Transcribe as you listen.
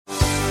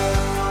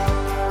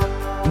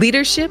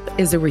Leadership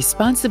is a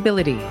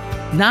responsibility,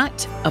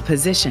 not a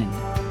position.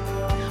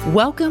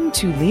 Welcome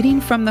to Leading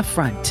from the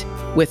Front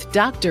with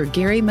Dr.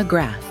 Gary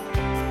McGrath,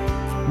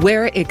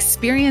 where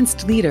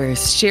experienced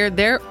leaders share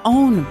their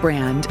own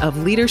brand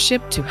of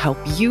leadership to help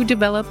you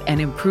develop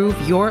and improve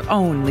your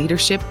own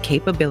leadership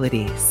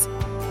capabilities.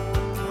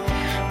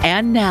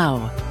 And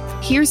now,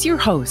 here's your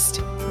host,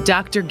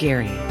 Dr.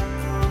 Gary.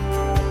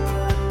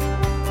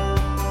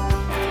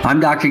 I'm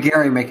Dr.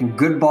 Gary, making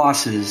good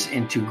bosses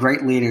into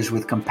great leaders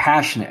with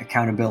compassionate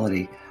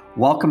accountability.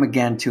 Welcome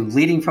again to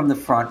Leading from the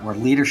Front, where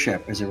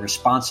leadership is a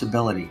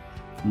responsibility,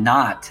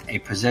 not a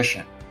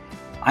position.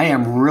 I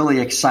am really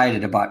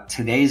excited about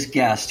today's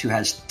guest who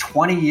has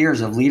 20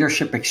 years of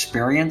leadership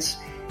experience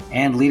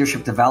and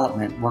leadership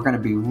development. We're going to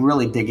be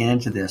really digging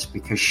into this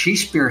because she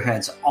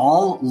spearheads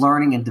all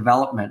learning and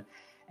development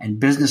and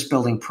business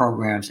building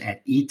programs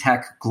at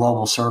Etech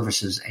Global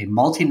Services, a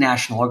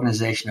multinational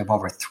organization of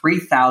over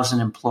 3,000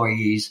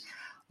 employees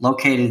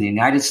located in the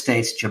United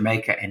States,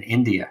 Jamaica, and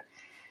India.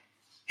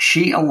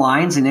 She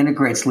aligns and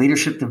integrates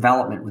leadership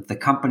development with the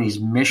company's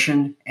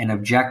mission and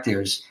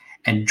objectives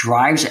and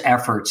drives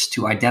efforts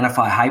to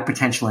identify high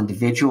potential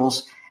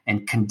individuals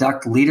and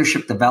conduct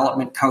leadership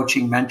development,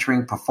 coaching,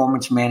 mentoring,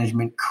 performance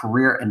management,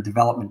 career and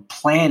development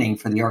planning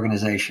for the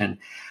organization,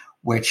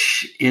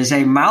 which is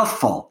a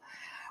mouthful.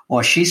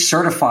 Well, she's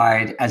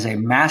certified as a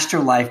master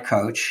life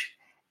coach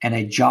and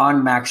a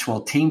John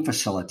Maxwell team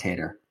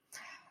facilitator.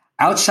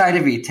 Outside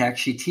of Etech,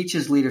 she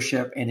teaches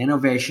leadership and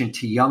innovation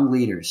to young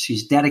leaders.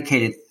 She's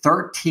dedicated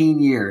 13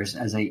 years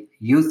as a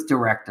youth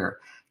director,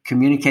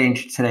 communicating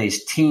to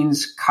today's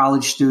teens,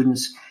 college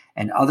students,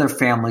 and other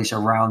families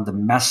around the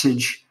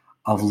message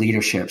of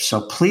leadership.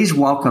 So please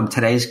welcome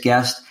today's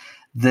guest,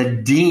 the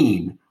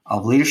Dean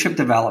of Leadership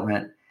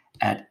Development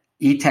at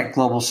Etech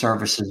Global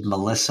Services,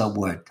 Melissa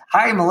Wood.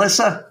 Hi,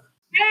 Melissa.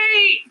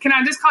 Hey, can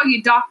I just call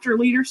you Dr.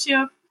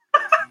 Leadership?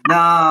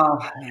 No,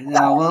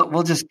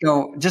 we'll just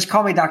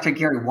call me Dr.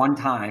 Gary one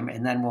time,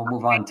 and then we'll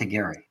move on to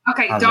Gary.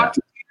 Okay, How's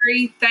Dr. That?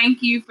 Gary,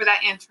 thank you for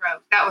that intro.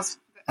 That was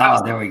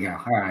there we go.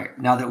 All right,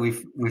 now that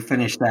we've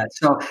finished that.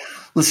 So,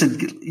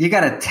 listen, you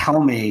got to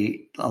tell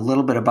me a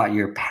little bit about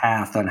your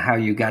path on how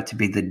you got to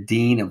be the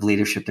Dean of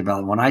Leadership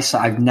Development.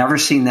 I've never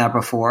seen that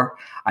before.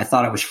 I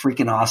thought it was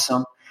freaking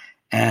awesome,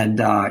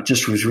 and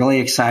just was really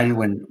excited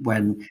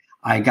when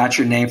I got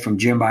your name from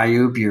Jim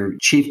Ayub, your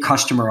Chief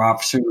Customer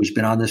Officer, who's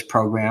been on this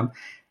program.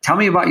 Tell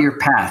me about your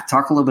path.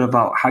 Talk a little bit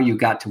about how you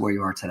got to where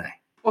you are today.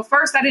 Well,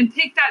 first, I didn't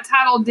pick that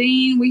title,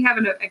 Dean. We have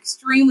an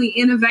extremely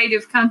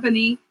innovative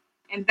company,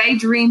 and they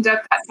dreamed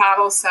up that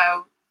title,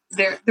 so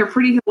they're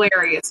pretty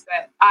hilarious,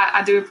 but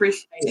I do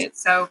appreciate it.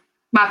 So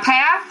my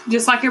path,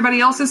 just like everybody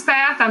else's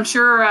path, I'm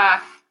sure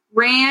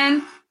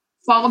ran,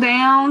 fall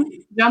down,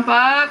 jump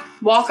up,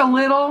 walk a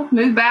little,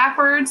 move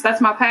backwards.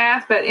 That's my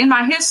path. But in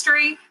my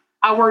history,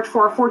 I worked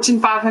for a Fortune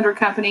 500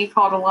 company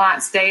called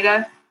Alliance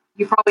Data.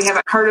 You probably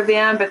haven't heard of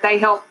them, but they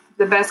help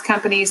the best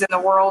companies in the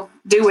world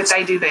do what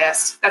they do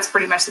best. That's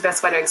pretty much the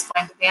best way to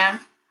explain to them.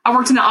 I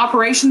worked in the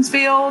operations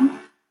field.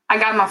 I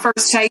got my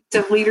first taste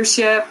of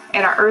leadership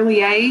at an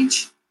early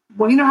age.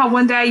 Well, you know how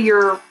one day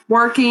you're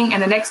working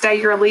and the next day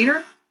you're a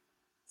leader?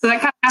 So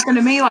that kind of happened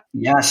to me.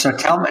 Yeah. So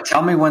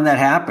tell me when that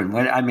happened.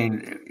 What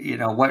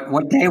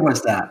day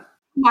was that?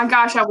 Oh my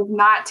gosh, I was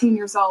 19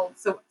 years old,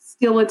 so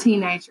still a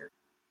teenager.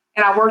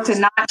 And I worked a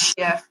night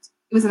shift.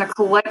 It was in a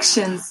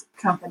collections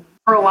company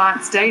for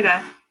Alliance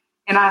Data.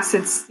 And I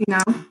said,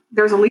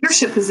 there's a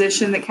leadership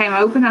position that came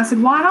open. I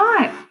said, why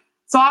not?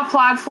 So I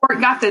applied for it,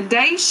 got the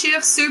day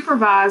shift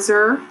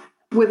supervisor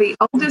with the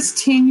oldest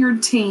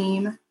tenured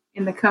team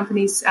in the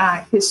company's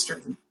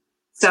history.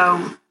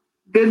 So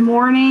good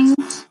morning,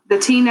 the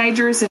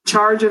teenagers in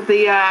charge of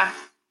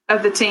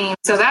the team.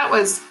 So that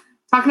was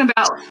talking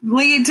about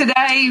lead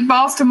today,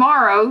 boss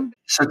tomorrow.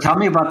 So tell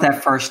me about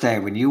that first day.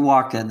 When you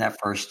walked in that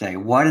first day,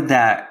 what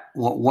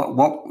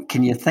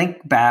can you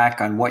think back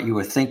on what you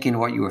were thinking,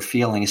 what you were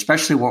feeling,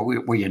 especially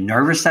were you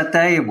nervous that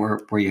day?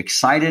 Were you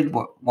excited?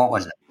 What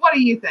was it? What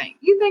do you think?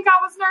 You think I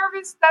was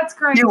nervous? That's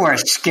great. You were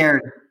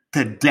scared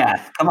to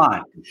death. Come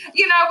on.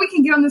 We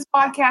can get on this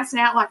podcast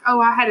and act like,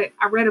 I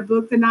read a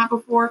book the night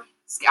before.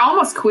 I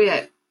almost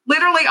quit.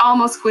 Literally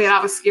almost quit.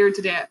 I was scared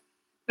to death.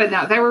 But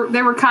no,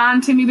 they were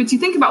kind to me. But you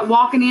think about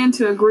walking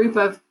into a group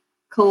of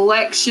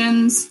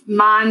collections,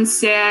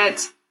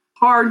 mindset,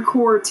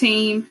 hardcore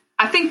team.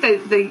 I think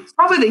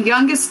probably the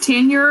youngest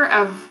tenure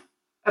of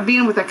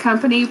being with a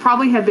company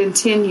probably had been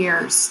 10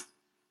 years.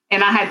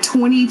 And I had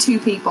 22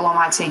 people on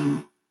my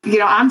team.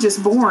 I'm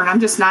just born.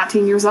 I'm just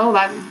 19 years old.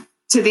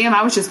 To them,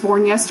 I was just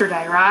born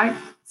yesterday, right?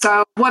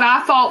 So what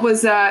I thought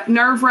was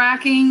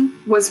nerve-wracking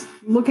was,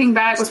 looking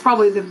back, was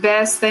probably the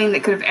best thing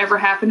that could have ever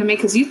happened to me.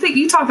 Because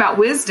you talk about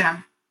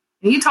wisdom.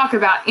 And you talk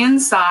about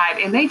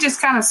insight, and they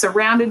just kind of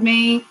surrounded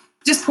me,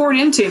 just poured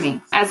into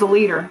me as a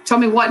leader,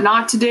 told me what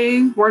not to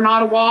do, where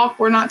not to walk,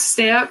 where not to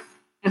step.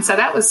 And so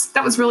that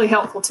was really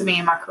helpful to me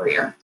in my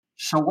career.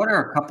 So what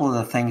are a couple of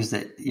the things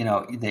that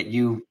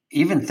you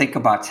even think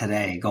about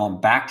today,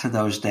 going back to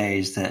those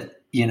days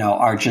that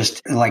are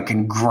just like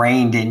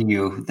ingrained in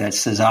you that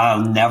says,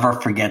 I'll never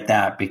forget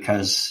that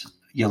because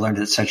you learned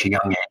at such a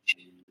young age?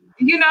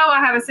 I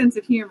have a sense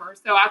of humor,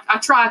 so I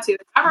try to.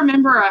 I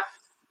remember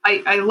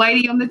a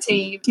lady on the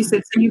team. She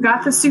said, "So you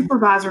got the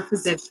supervisor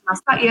position?" I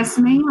thought, "Yes,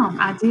 ma'am,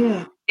 I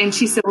did." And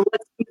she said, "Well,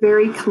 let's be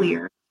very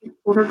clear." She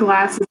pulled her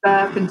glasses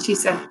up and she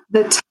said,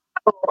 "The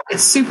title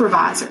is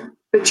supervisor,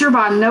 but you're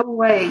by no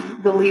way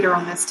the leader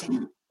on this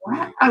team."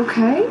 What?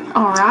 Okay,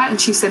 all right.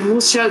 And she said,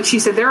 "We'll show." She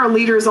said, "There are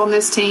leaders on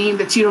this team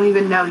that you don't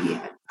even know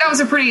yet." That was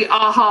a pretty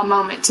aha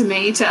moment to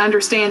me to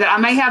understand that I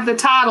may have the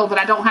title, but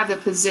I don't have the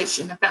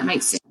position, if that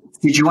makes sense.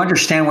 Did you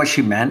understand what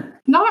she meant?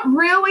 Not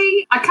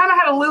really. I kind of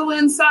had a little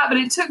insight, but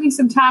it took me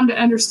some time to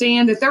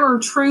understand that there were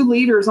true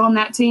leaders on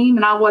that team,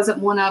 and I wasn't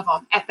one of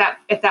them at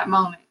that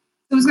moment.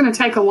 It was going to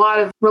take a lot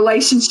of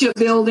relationship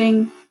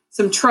building,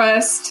 some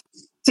trust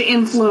to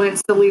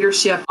influence the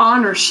leadership,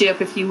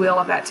 ownership, if you will,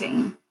 of that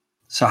team.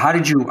 So how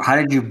did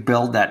you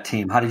build that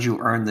team? How did you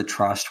earn the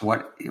trust?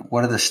 What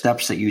are the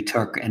steps that you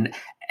took? And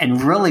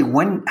really,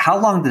 how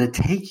long did it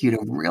take you to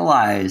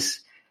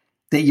realize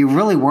that you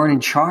really weren't in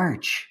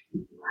charge?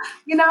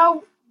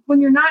 When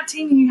you're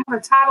 19 and you have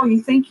a title,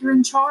 you think you're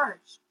in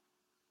charge.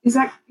 Is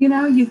that,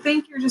 you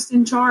think you're just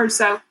in charge.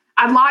 So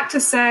I'd like to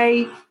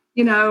say,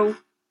 that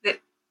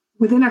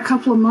within a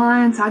couple of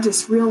months, I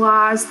just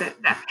realized that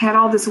I had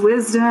all this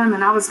wisdom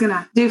and I was going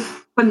to do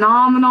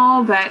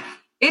phenomenal. But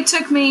it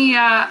took me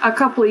a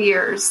couple of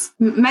years,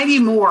 maybe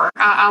more.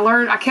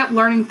 I kept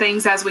learning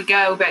things as we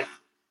go. But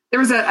there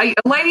was a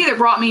lady that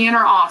brought me in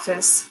her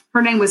office.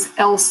 Her name was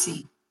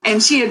Elsie,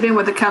 and she had been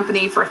with the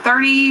company for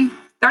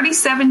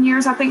 37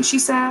 years, I think she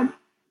said.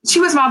 She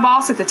was my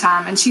boss at the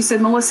time. And she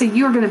said, "Melissa,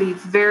 you are going to be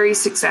very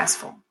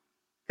successful."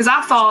 Because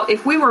I thought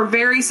if we were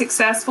very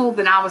successful,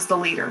 then I was the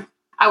leader.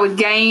 I would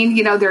gain,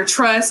 their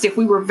trust. If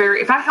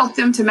I helped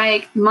them to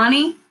make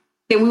money,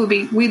 then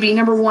we'd be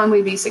number one,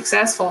 we'd be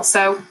successful.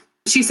 So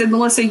she said,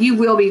 "Melissa, you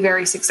will be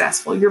very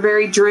successful. You're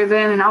very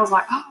driven." And I was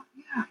like, "Oh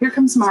yeah, here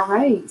comes my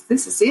raise.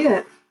 This is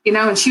it."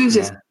 And she was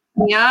just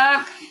me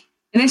up.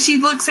 And then she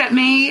looks at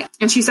me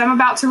and she said, "I'm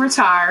about to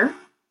retire."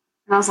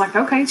 And I was like,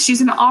 "Okay, she's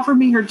going to offer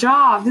me her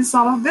job. This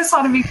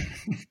ought to be."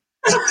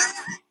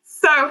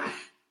 So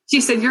she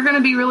said, "You're going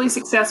to be really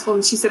successful."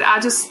 And she said,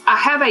 I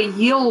have a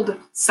yield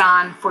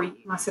sign for you."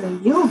 And I said, "A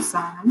yield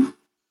sign?"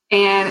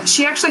 And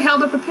she actually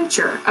held up a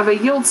picture of a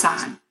yield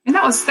sign. And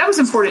that was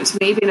important to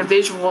me, being a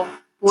visual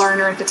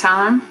learner at the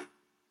time.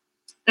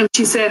 And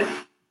she said,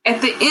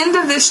 "At the end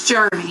of this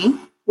journey,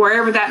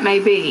 wherever that may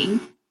be,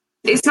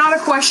 it's not a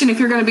question if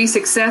you're going to be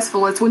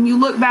successful. It's when you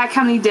look back,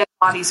 how many dead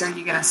bodies are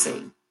you going to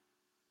see?"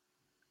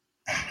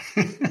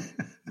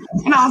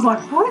 And I was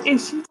like, "What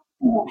is she talking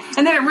about?"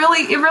 And then it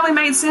really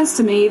made sense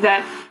to me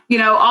that,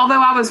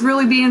 although I was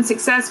really being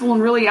successful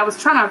and really I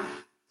was trying to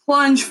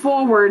plunge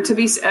forward to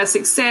be a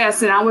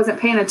success, and I wasn't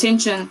paying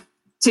attention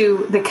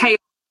to the chaos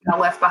I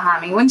left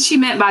behind me. When she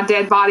meant by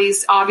dead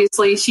bodies,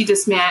 obviously she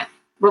just meant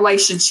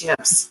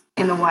relationships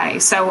in the way.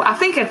 So I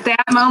think at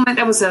that moment,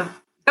 that was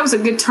a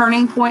good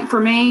turning point for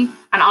me.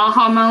 An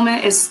aha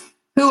moment is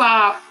who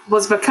I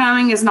was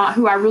becoming is not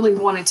who I really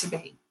wanted to be.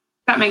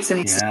 If that makes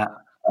any sense.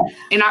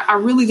 And I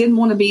really didn't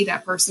want to be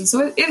that person.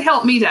 So it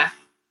helped me to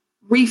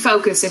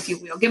refocus, if you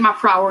will, get my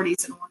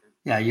priorities in order.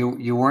 Yeah,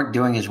 you weren't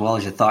doing as well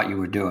as you thought you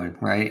were doing,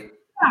 right?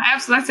 Yeah,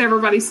 absolutely. That's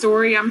everybody's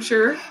story, I'm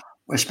sure.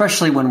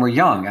 Especially when we're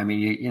young. I mean,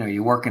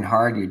 you're working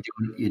hard,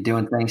 you're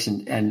doing things.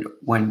 And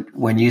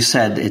when you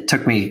said it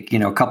took me,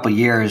 a couple of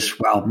years,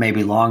 well,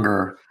 maybe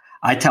longer,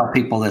 I tell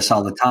people this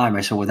all the time.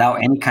 I said,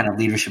 without any kind of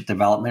leadership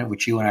development,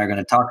 which you and I are going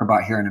to talk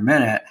about here in a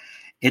minute,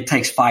 it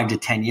takes 5 to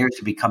 10 years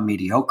to become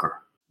mediocre.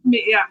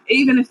 Yeah,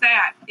 even if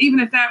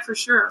that for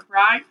sure,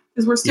 right?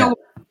 Because we're still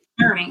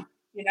journey,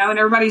 and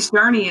everybody's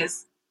journey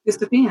just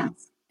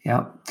depends.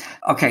 Yeah.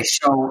 Okay.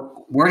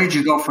 So where did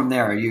you go from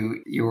there?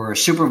 You were a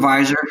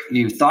supervisor.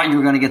 You thought you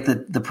were going to get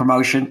the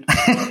promotion.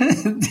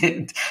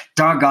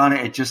 Doggone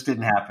it. It just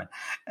didn't happen.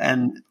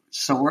 And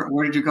so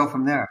where did you go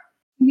from there?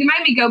 You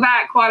made me go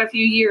back quite a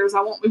few years.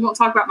 We won't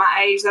talk about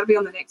my age. That'll be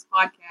on the next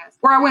podcast.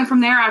 Where I went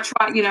from there, I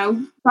tried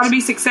to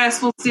be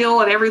successful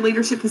still at every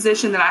leadership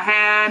position that I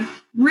had.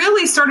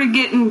 Really started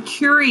getting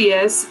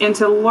curious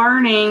into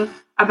learning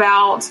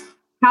about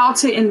how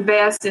to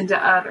invest into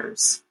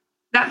others.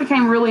 That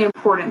became really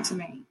important to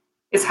me,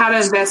 is how to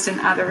invest in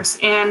others.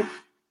 And,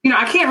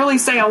 I can't really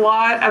say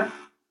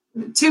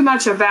too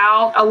much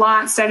about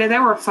Alliance Data. They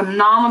were a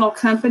phenomenal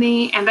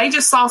company, and they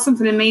just saw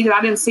something in me that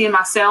I didn't see in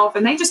myself.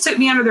 And they just took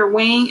me under their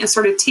wing and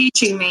started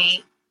teaching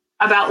me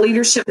about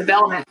leadership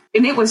development.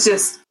 And it was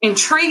just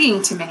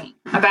intriguing to me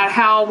about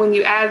how when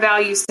you add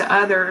values to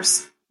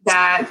others,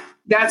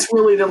 that's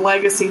really the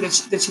legacy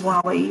that you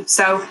want to leave.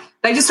 So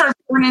they just started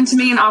pouring into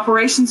me in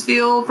operations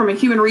field from a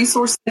human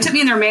resource. They took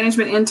me in their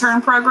management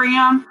intern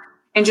program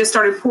and just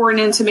started pouring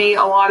into me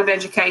a lot of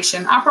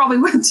education. I probably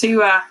went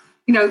to,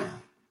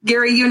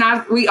 Gary, you and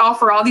I, we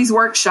offer all these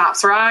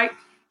workshops, right?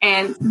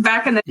 And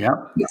back in the day,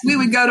 we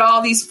would go to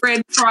all these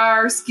Fred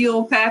Fryer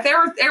skill path,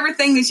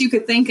 everything that you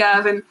could think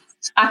of. And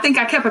I think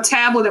I kept a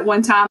tablet at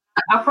one time.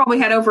 I probably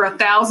had over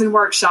 1,000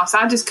 workshops.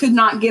 I just could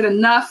not get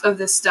enough of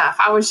this stuff.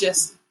 I was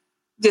just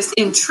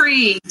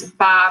intrigued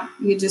by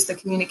just the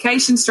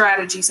communication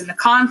strategies and the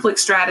conflict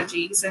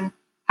strategies and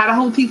how to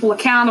hold people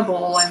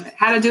accountable and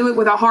how to do it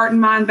with a heart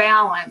and mind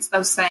balance,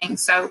 those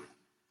things. So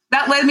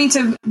that led me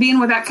to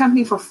being with that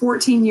company for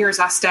 14 years.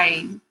 I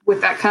stayed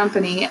with that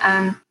company.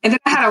 And then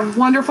I had a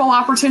wonderful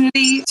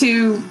opportunity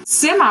to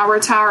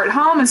semi-retire at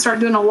home and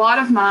start doing a lot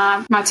of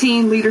my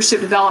teen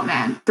leadership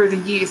development through the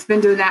youth.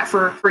 Been doing that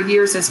for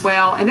years as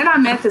well. And then I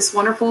met this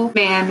wonderful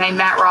man named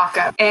Matt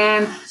Rocco.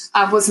 And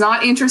I was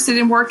not interested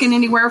in working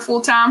anywhere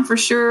full-time for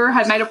sure.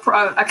 Had made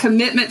a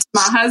commitment to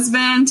my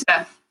husband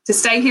to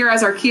stay here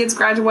as our kids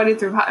graduated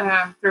through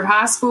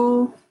high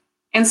school.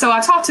 And so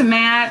I talked to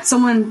Matt.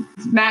 Someone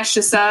matched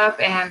us up,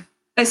 and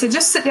they said,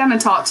 just sit down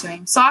and talk to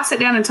him. So I sat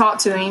down and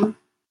talked to him,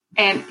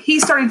 and he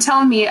started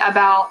telling me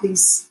about the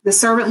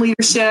servant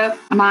leadership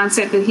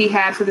mindset that he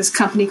had for this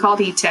company called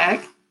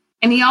Etech.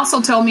 And he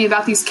also told me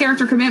about these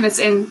character commitments.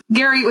 And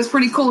Gary, it was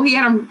pretty cool. He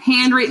had them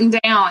handwritten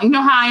down. You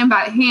know how I am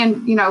about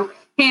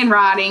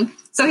handwriting.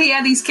 So he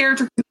had these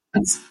character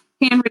commitments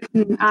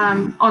handwritten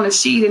on a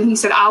sheet, and he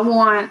said, I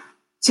want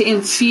to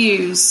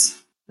infuse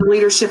the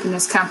leadership in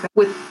this company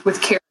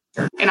with character.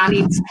 And I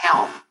need some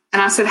help.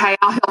 And I said, hey,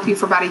 I'll help you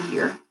for about a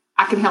year.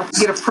 I can help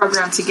you get a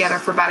program together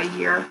for about a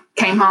year.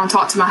 Came home,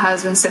 talked to my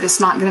husband, said it's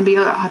not going to be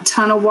a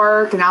ton of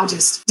work, and I'll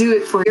just do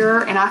it for a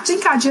year. And I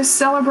think I just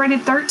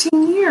celebrated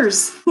 13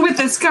 years with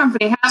this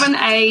company, having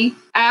a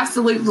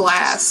absolute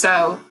blast.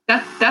 So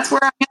that's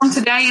where I am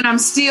today. And I'm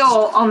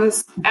still on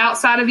this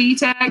outside of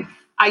Etech.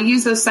 I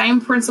use those same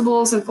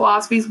principles and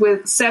philosophies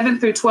with 7th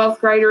through 12th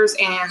graders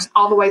and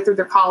all the way through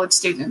their college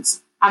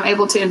students. I'm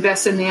able to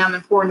invest in them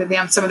and pour into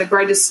them some of the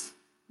greatest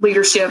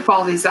leadership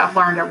qualities that I've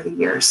learned over the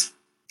years.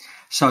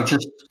 So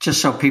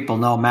just so people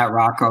know, Matt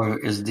Rocco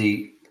is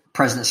the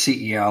president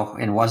CEO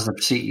and was the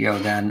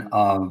CEO then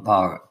of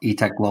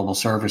Etech Global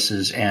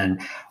Services.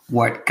 And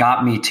what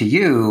got me to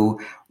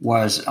you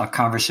was a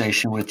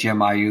conversation with Jim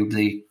Ayub,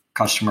 the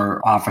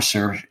customer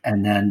officer,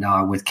 and then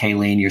with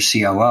Kayleen, your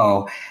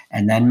COO,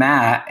 and then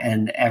Matt,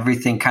 and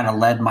everything kind of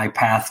led my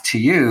path to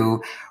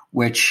you,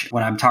 which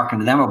when I'm talking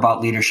to them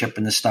about leadership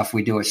and the stuff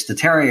we do at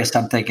Statarius,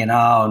 I'm thinking,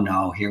 oh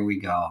no, here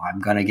we go. I'm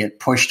going to get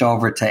pushed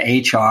over to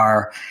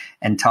HR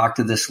and talk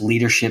to this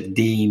leadership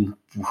dean,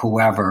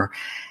 whoever.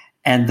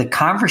 And the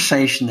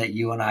conversation that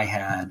you and I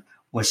had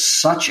was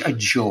such a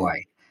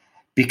joy,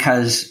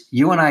 because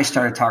you and I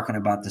started talking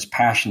about this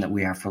passion that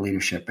we have for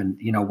leadership. And,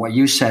 you know, what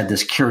you said,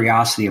 this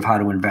curiosity of how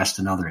to invest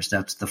in others,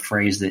 that's the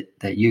phrase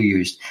that you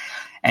used.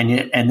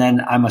 And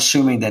then I'm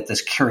assuming that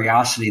this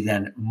curiosity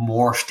then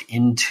morphed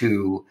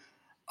into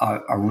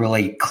a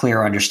really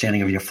clear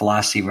understanding of your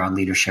philosophy around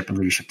leadership and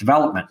leadership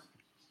development.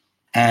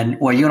 And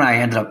well, you and I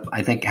ended up,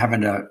 I think,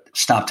 having to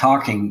stop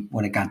talking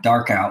when it got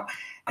dark out.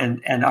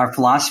 And our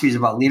philosophies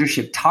about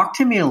leadership. Talk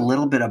to me a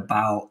little bit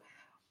about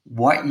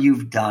what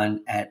you've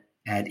done at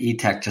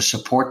Etech to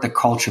support the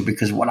culture,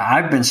 because what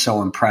I've been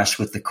so impressed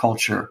with the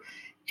culture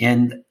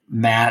in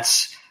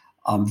Matt's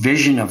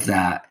vision of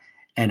that,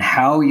 and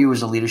how you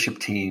as a leadership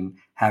team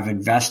have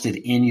invested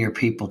in your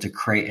people to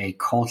create a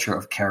culture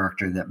of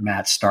character that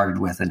Matt started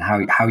with, and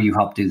how you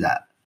help do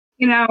that.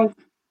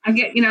 I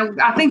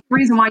think the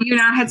reason why you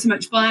and I had so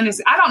much fun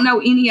is I don't know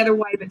any other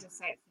way but to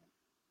say it.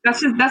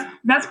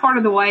 That's part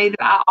of the way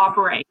that I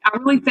operate. I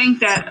really think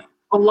that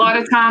a lot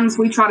of times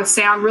we try to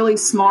sound really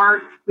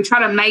smart. We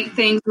try to make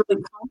things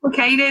really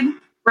complicated,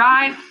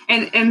 right?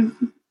 And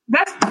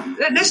that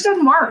just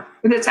doesn't work.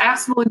 It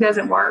absolutely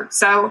doesn't work.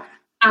 So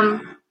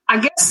I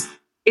guess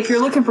if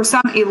you're looking for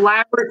some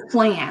elaborate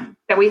plan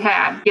that we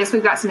had, yes,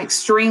 we've got some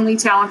extremely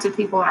talented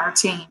people on our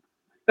team.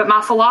 But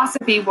my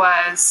philosophy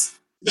was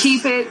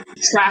keep it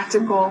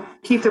practical,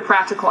 keep the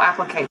practical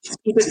application,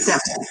 keep it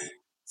simple.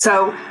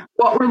 So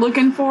what we're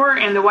looking for,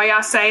 and the way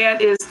I say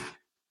it is,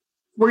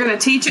 we're going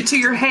to teach it to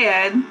your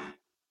head, and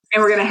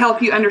we're going to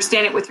help you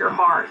understand it with your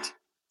heart. Does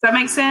that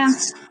make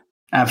sense?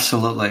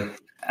 Absolutely.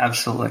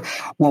 Absolutely.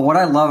 Well, what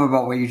I love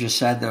about what you just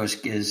said, though,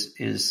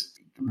 is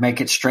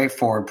make it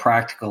straightforward,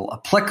 practical,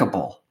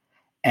 applicable,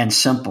 and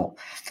simple.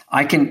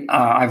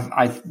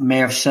 I may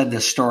have said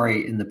this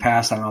story in the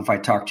past. I don't know if I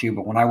talked to you,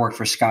 but when I worked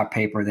for Scott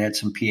Paper, they had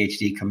some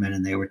PhD come in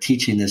and they were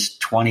teaching this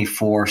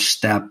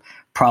 24-step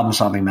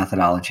problem-solving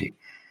methodology.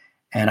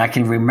 And I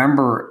can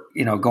remember,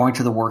 going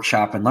to the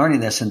workshop and learning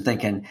this and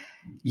thinking,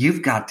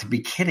 you've got to be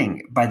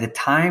kidding. By the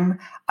time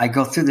I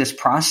go through this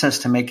process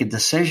to make a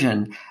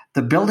decision,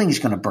 the building's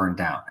going to burn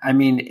down. I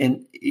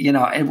mean, we're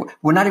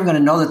not even going to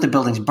know that the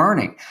building's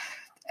burning.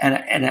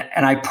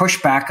 And I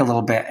pushed back a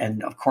little bit.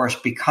 And of course,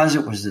 because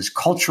it was this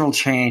cultural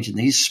change and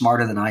he's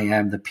smarter than I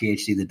am, the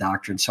PhD, the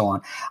doctor, and so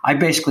on, I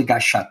basically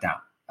got shut down.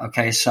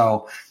 Okay.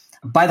 So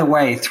by the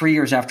way, 3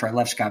 years after I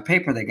left Scott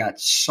Paper, they got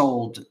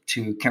sold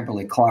to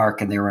Kimberly-Clark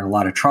and they were in a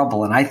lot of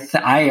trouble. And I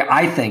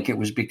think it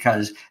was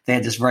because they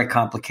had this very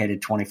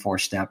complicated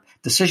 24-step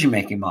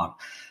decision-making model.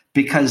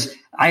 Because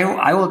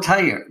I will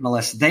tell you,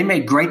 Melissa, they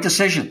made great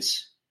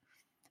decisions.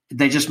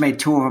 they just made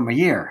 2 of them a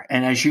year.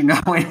 And as you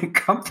know, in a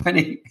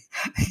company,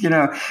 you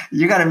got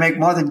to make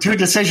more than 2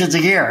 decisions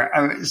a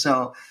year.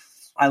 So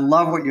I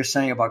love what you're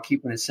saying about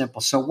keeping it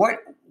simple. So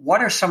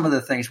what are some of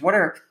the things,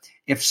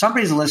 if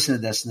somebody's listening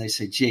to this and they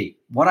say, gee,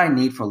 what I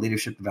need for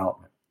leadership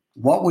development,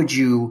 what would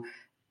you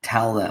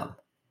tell them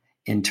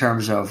in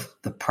terms of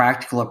the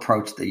practical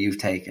approach that you've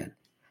taken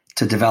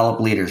to develop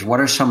leaders? What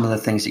are some of the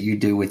things that you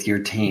do with your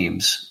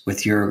teams,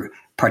 with your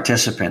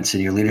participants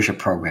in your leadership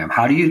program?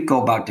 How do you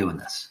go about doing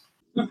this?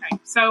 Okay,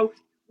 so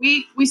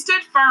we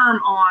stood firm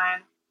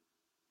on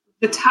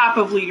the type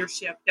of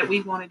leadership that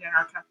we wanted in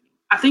our company.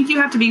 I think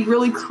you have to be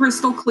really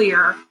crystal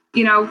clear.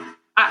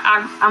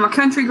 I'm a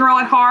country girl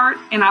at heart,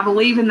 and I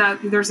believe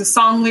there's a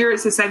song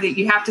lyrics that say that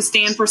you have to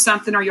stand for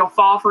something or you'll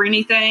fall for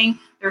anything.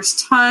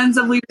 There's tons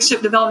of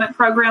leadership development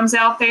programs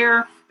out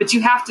there, but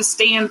you have to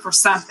stand for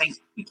something.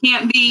 You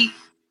can't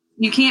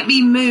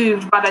be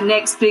moved by the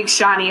next big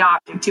shiny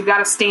object. You've got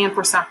to stand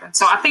for something.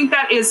 So I think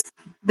that is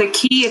the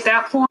key at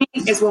that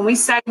point, is when we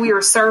say we are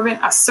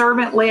a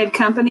servant-led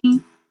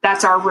company,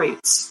 that's our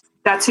roots.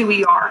 That's who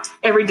we are.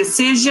 Every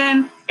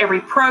decision,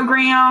 every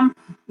program,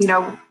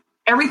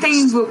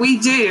 everything that we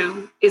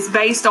do is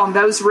based on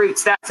those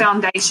roots, that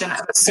foundation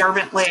of a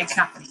servant-led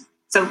company.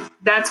 So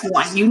that's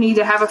one. You need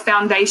to have a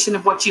foundation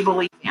of what you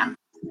believe in.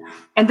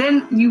 And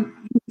then you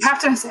have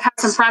to have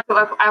some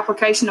practical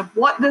application of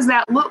what does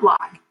that look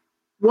like?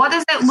 What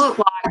does it look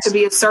like to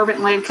be a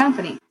servant-led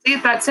company? See,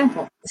 it's that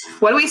simple.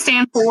 What do we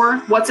stand for?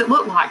 What's it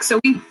look like? So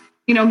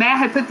Matt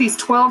had put these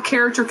 12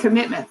 character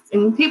commitments,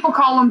 and people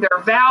call them their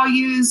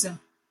values and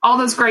all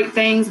those great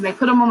things, and they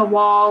put them on the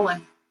wall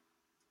and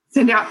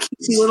send out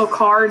cutesy little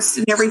cards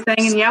and everything.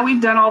 And yeah,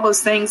 we've done all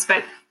those things,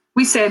 but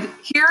we said,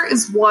 here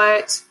is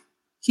what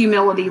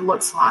humility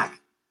looks like.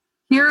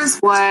 Here's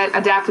what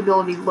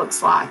adaptability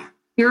looks like.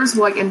 Here's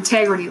what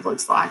integrity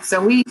looks like.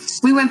 So we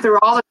went through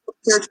all the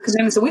character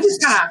commitments, and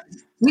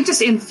we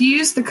just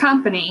infused the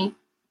company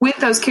with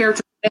those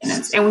character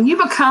commitments. And when you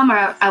become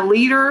a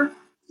leader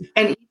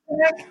and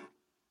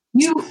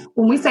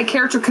when we say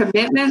character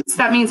commitments,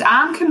 that means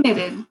I'm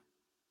committed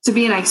to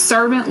being a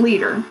servant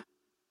leader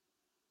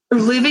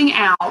through living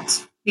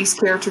out these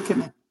character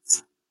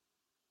commitments.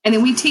 And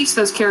then we teach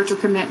those character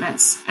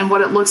commitments and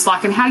what it looks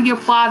like and how you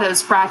apply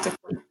those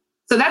practically.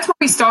 So that's where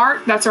we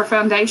start. That's our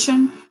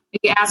foundation.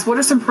 You ask, what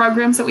are some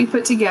programs that we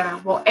put together?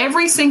 Well,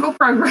 every single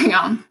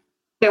program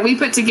that we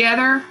put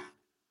together,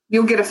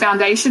 you'll get a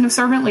foundation of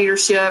servant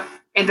leadership,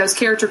 and those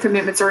character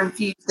commitments are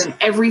infused in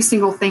every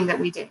single thing that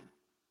we do.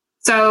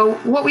 So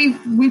what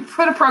we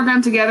put a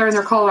program together, and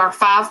they're called our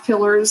 5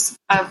 pillars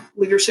of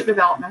leadership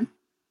development.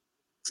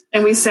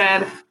 And we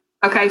said,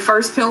 okay,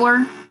 first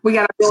pillar, we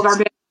got to build our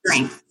bench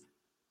strength,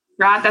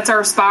 right? That's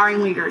our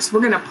aspiring leaders. We're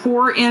going to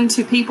pour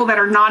into people that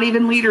are not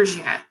even leaders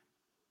yet,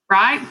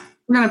 right?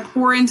 We're going to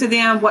pour into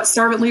them what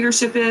servant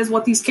leadership is,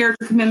 what these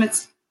character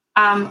commitments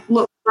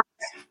look like,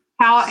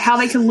 how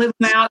they can live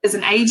them out as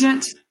an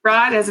agent,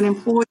 right, as an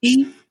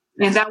employee.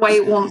 And that way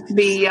it won't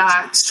be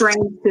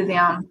strange to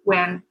them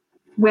when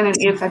and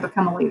if they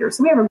become a leader.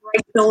 So we have a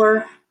great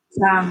pillar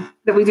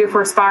that we do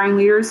for aspiring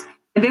leaders.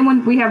 And then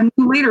when we have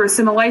new leader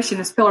assimilation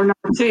is pillar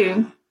number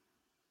 2,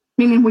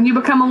 meaning when you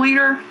become a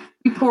leader,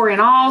 you pour in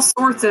all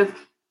sorts of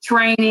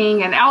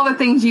training and all the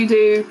things you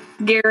do,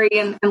 Gary,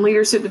 and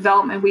leadership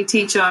development. We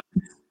teach them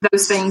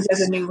those things as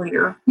a new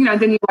leader.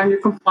 Then you learn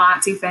your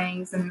compliancy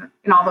things and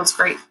all those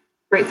great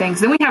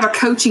things. Then we have a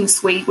coaching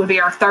suite would be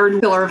our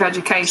 3rd pillar of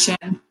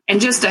education. And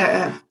just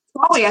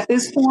probably at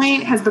this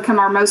point has become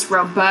our most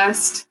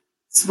robust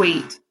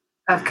suite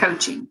of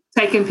coaching,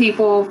 taking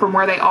people from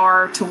where they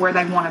are to where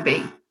they want to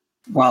be.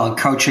 Well,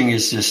 coaching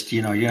is just,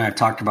 you and I have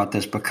talked about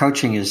this, but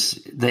coaching is,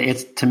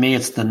 to me,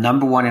 it's the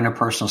number one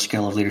interpersonal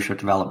skill of leadership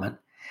development.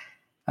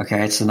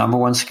 Okay, it's the number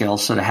one skill.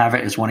 So to have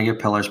it as one of your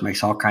pillars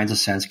makes all kinds of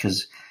sense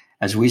because,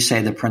 as we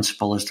say, the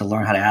principle is to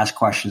learn how to ask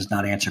questions,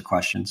 not answer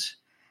questions.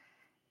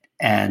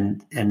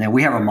 And then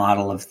we have a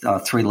model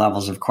of 3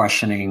 levels of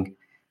questioning,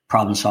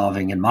 problem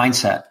solving, and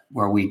mindset,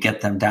 where we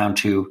get them down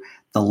to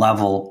the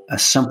level, a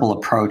simple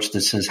approach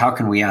that says, how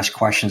can we ask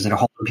questions that are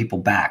holding people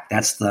back?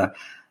 That's the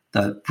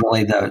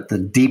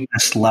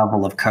deepest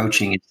level of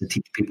coaching, is to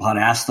teach people how to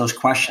ask those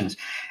questions.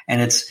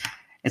 And it's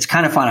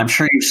kind of fun. I'm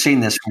sure you've seen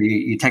this, where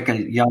you take a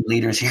young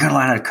leader and say, you're going to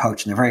learn how to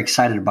coach, and they're very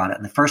excited about it.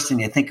 And the first thing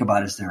they think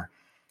about is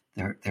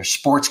their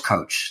sports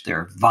coach,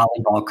 their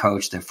volleyball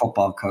coach, their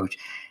football coach.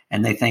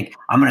 And they think,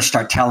 I'm going to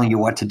start telling you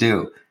what to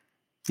do.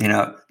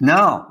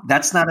 No,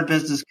 that's not a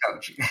business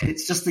coach.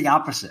 It's just the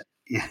opposite.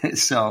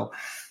 So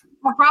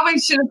I probably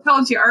should have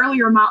told you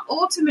earlier, my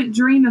ultimate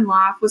dream in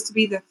life was to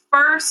be the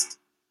first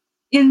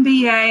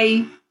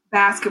NBA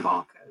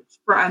basketball coach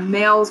for a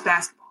male's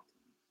basketball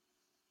team.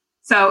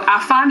 So I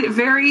find it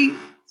very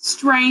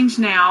strange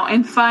now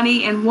and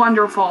funny and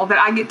wonderful that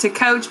I get to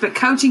coach, but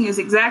coaching is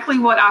exactly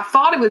what I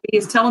thought it would be,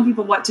 is telling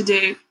people what to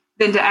do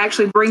than to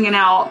actually bringing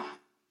out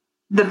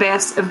the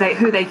best of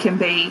who they can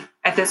be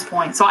at this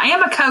point. So I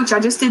am a coach. I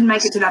just didn't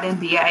make it to that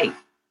NBA.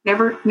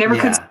 Never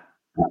could.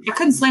 I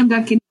couldn't slam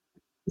dunk in,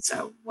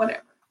 so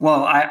whatever.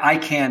 Well, I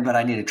can, but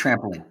I need a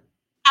trampoline.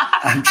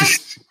 I'm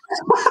just.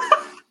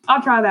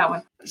 I'll try that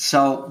one.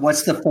 So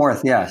what's the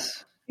fourth?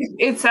 Yes.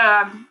 It's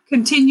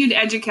continued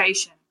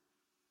education.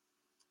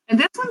 And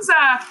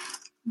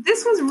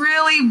this one's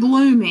really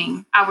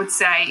blooming, I would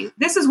say.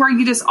 This is where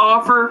you just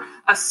offer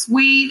a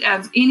suite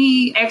of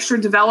any extra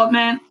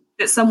development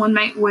that someone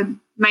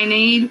may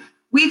need.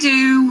 We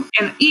do,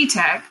 in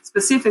Etech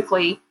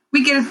specifically,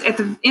 we get at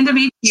the end of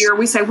each year,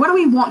 we say, what do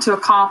we want to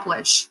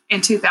accomplish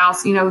in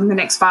 2000, in the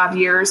next 5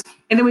 years?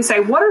 And then we say,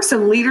 what are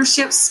some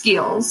leadership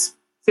skills?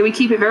 So we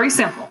keep it very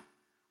simple.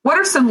 What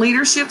are some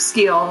leadership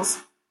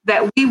skills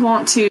that we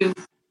want to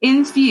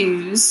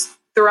infuse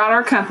throughout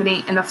our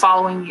company in the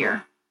following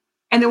year?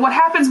 And then what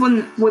happens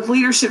with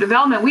leadership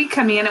development, we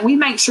come in and we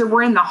make sure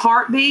we're in the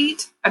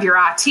heartbeat of your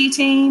IT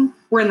team.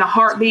 We're in the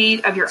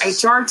heartbeat of your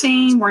HR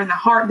team. We're in the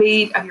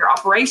heartbeat of your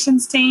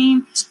operations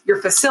team,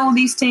 your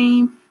facilities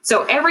team.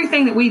 So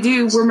everything that we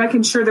do, we're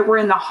making sure that we're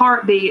in the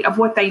heartbeat of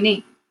what they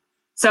need.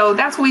 So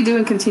that's what we do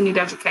in continued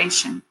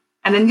education.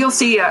 And then you'll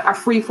see a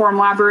free-form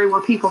library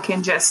where people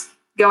can just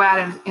go out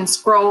and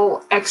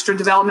scroll extra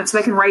development so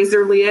they can raise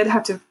their lid.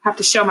 Have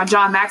to show my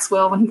John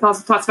Maxwell when he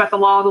talks about the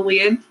law of the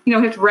lid. We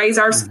have to raise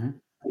our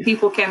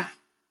people can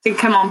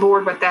come on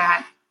board with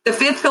that. The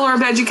fifth pillar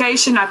of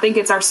education, I think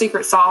it's our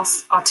secret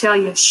sauce. I'll tell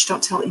you,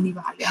 don't tell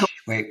anybody.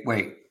 Wait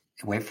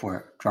for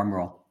it. Drum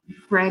roll.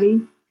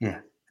 Ready? Yeah.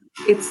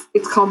 It's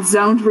called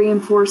zoned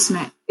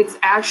reinforcement. It's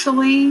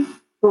actually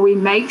where we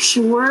make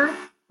sure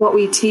what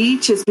we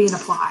teach is being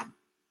applied.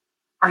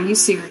 Are you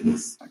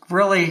serious?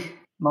 Really,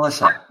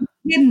 Melissa? Are you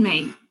kidding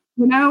me?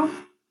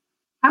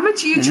 How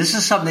much you? And this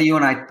is something that you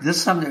and I. This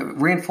is something.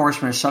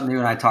 Reinforcement is something you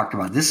and I talked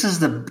about. This is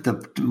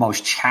the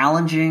most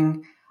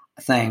challenging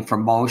thing for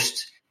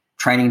most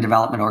training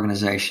development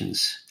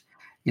organizations.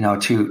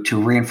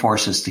 To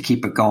reinforce this, to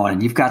keep it going.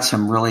 And you've got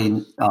some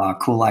really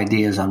cool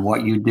ideas on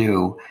what you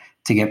do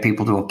to get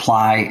people to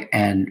apply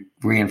and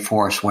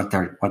reinforce what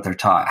they're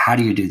taught. How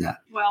do you do that?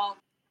 Well,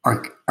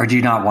 or do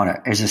you not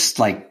want to? Is this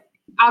like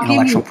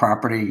intellectual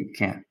property? You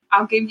can't.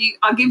 I'll give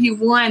you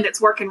one that's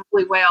working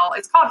really well.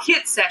 It's called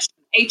HIT session,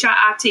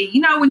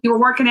 HIIT. When you were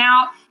working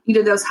out, you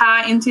did those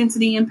high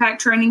intensity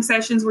impact training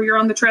sessions where you're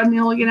on the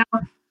treadmill,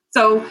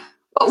 So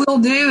what we'll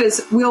do is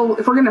if we're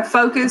going to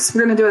focus,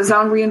 we're going to do a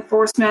zone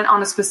reinforcement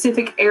on a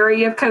specific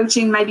area of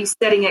coaching, maybe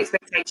setting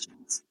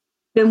expectations.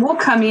 Then we'll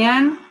come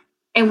in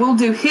and we'll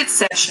do HIT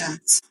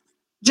sessions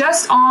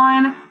just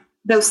on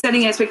those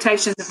setting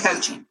expectations of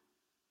coaching.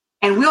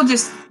 And we'll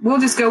just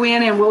go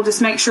in and we'll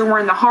just make sure we're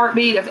in the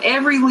heartbeat of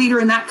every leader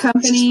in that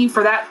company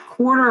for that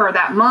quarter or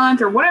that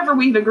month or whatever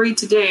we've agreed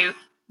to do,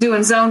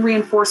 doing zone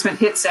reinforcement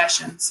HIT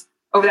sessions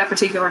over that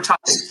particular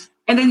topic.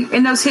 And then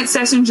in those HIT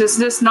sessions,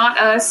 just not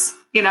us,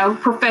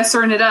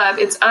 professoring it up.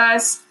 It's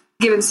us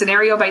giving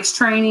scenario-based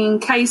training,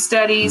 case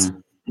studies,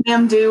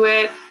 them do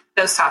it,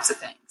 those types of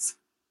things.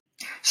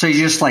 So you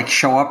just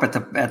show up at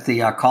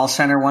the call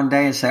center one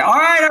day and say, all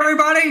right,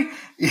 everybody,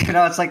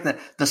 it's like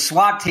the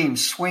SWAT team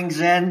swings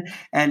in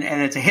and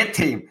it's a hit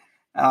team.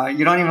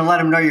 You don't even let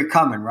them know you're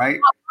coming, right?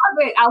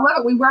 I love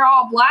it. We wear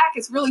all black.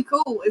 It's really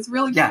cool. It's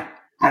really cool.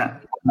 Yeah.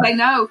 They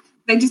know.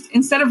 They just,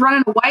 instead of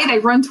running away, they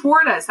run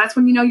toward us. That's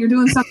when you're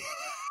doing something.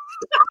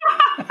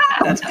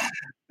 That's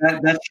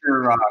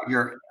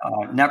your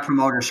net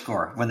promoter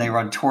score. When they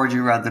run toward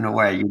you rather than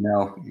away, you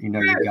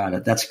got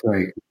it. That's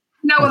great.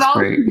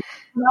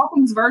 With all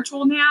things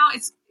virtual now,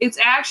 it's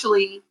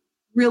actually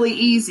really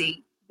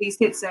easy, these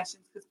HIT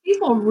sessions, because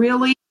people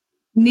really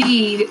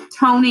need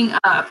toning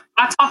up.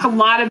 I talk a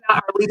lot about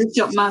our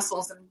leadership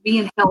muscles and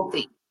being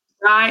healthy,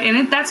 right?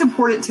 And that's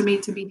important to me,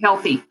 to be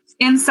healthy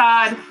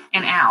inside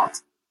and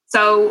out.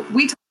 So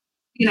we talk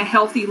about being a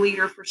healthy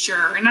leader for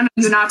sure. And I know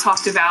you and I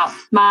talked about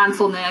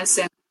mindfulness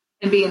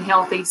and being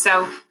healthy.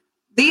 So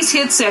these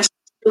HIT sessions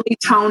really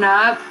tone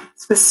up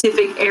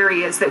specific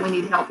areas that we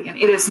need help in.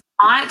 It is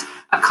not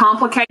a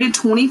complicated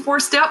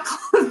 24-step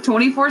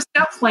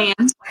plan.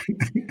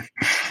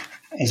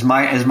 As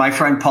my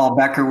friend Paul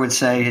Becker would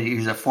say,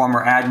 he's a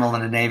former admiral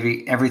in the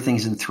Navy,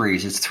 everything's in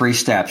threes. It's 3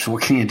 steps.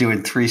 What can you do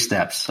in 3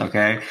 steps?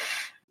 Okay.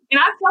 And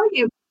I tell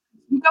you,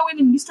 you go in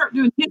and you start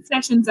doing HIT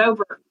sessions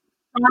over,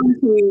 trying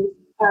to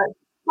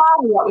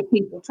follow up with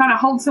people, trying to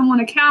hold someone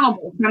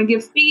accountable, trying to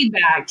give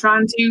feedback,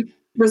 trying to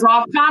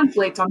resolve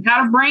conflict, on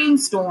how to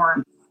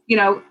brainstorm.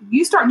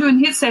 You start doing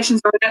HIT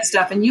sessions over that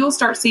stuff and you'll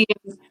start seeing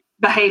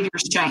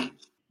behaviors change.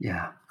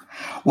 Yeah.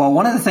 Well,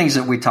 one of the things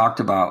that we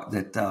talked about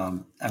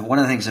one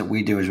of the things that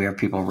we do is we have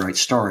people write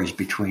stories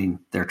between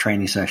their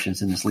training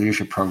sessions in this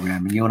leadership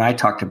program. And you and I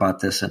talked about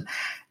this, and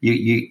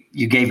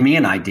you gave me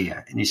an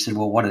idea, and you said,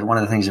 well, one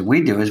of the things that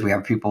we do is we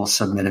have people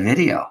submit a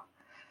video,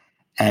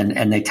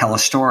 and they tell a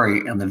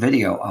story in the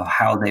video of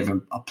how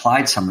they've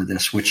applied some of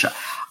this, which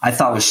I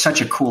thought was such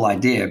a cool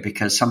idea,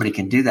 because somebody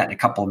can do that in a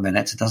couple of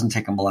minutes. It doesn't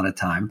take them a lot of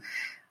time.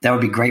 That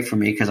would be great for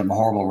me because I'm a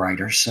horrible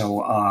writer.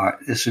 So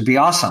this would be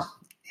awesome,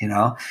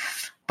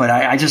 But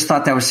I just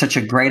thought that was such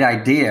a great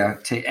idea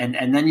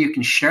and then you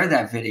can share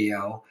that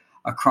video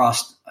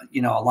across,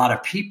 a lot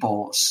of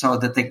people so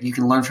that you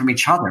can learn from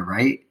each other,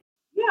 right?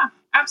 Yeah,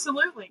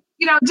 absolutely.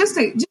 Just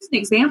an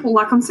example,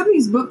 like on some of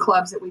these book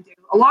clubs that we do,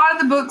 a lot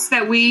of the books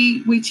that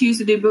we choose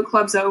to do book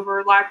clubs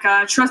over, like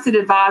Trusted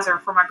Advisor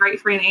for my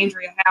great friend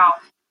Andrea Howe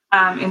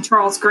and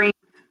Charles Green,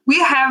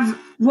 we'll have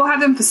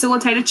them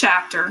facilitate a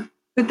chapter,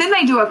 but then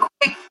they do a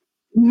quick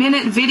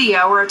minute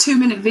video or a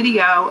 2-minute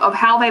video of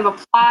how they've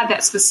applied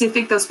those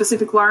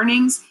specific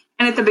learnings.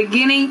 And at the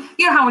beginning,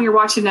 how when you're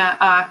watching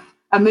a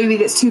movie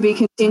that's to be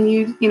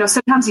continued,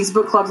 sometimes these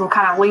book clubs will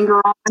kind of linger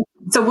on.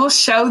 So we'll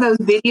show those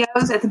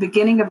videos at the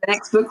beginning of the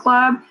next book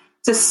club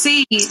to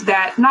see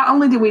that not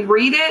only did we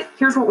read it,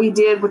 here's what we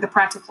did with the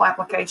practical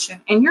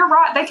application. And you're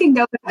right, they can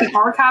go back and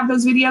archive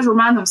those videos,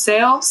 remind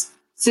themselves,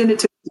 send it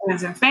to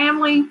friends and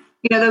family,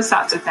 those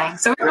types of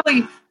things. So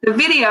the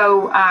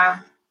video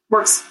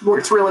works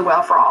really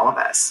well for all of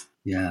us.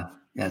 Yeah.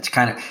 It's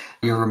kind of,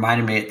 you're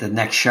reminding me at the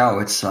next show,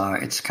 it's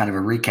kind of a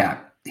recap.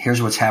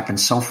 Here's what's happened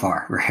so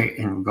far, right?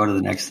 And we'll go to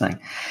the next thing.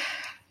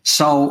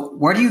 So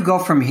where do you go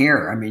from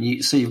here? I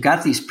mean, so you've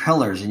got these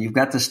pillars and you've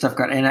got this stuff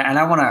going, and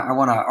I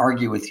want to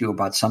argue with you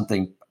about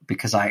something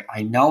because I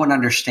know and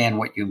understand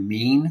what you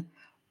mean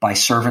by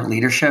servant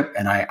leadership,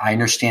 and I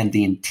understand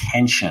the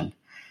intention.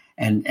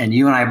 And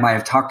you and I might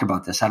have talked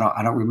about this. I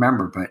don't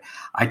remember, but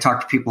I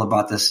talk to people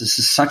about this. This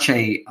is such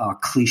a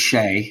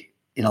cliche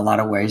in a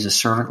lot of ways, a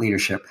servant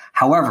leadership.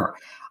 However,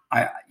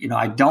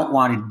 I don't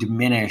want to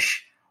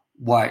diminish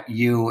what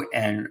you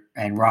and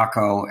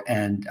Rocco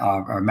and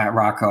or Matt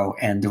Rocco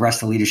and the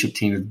rest of the leadership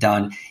team have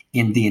done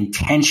in the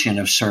intention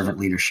of servant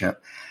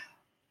leadership.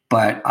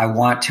 But I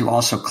want to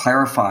also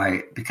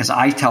clarify, because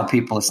I tell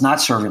people it's not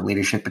servant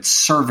leadership, it's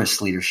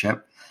service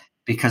leadership,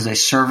 because a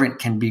servant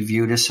can be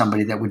viewed as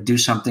somebody that would do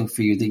something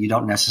for you that you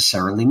don't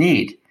necessarily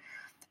need.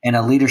 And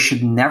a leader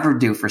should never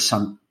do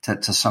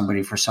to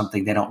somebody for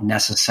something they don't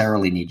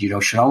necessarily need.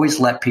 Should always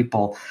let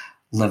people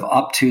live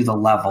up to the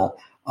level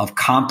of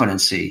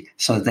competency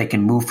so that they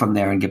can move from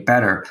there and get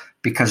better.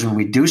 Because when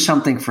we do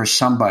something for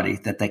somebody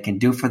that they can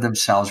do for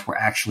themselves, we're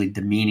actually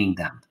demeaning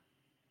them.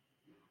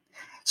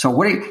 So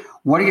what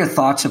are your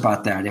thoughts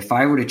about that? If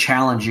I were to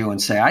challenge you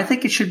and say, I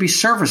think it should be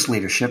service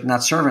leadership,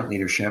 not servant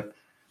leadership,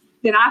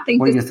 then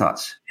what are your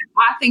thoughts?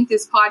 I think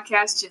this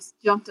podcast just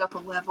jumped up a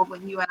level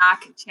when you and I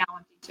can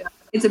challenge each other.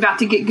 It's about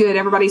to get good.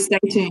 Everybody stay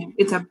tuned.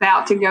 It's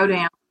about to go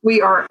down.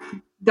 We are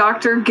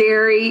Dr.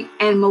 Gary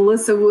and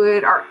Melissa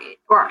Wood are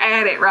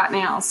at it right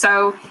now.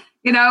 So,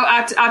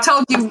 I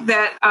told you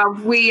that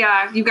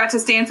you got to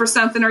stand for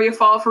something or you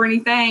fall for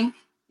anything.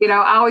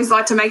 I always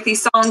like to make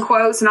these song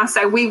quotes, and I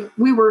say we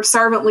were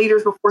servant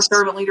leaders before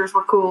servant leaders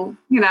were cool.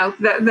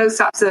 Those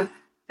types of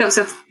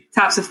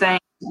things.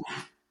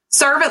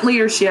 Servant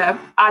leadership,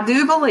 I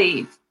do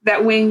believe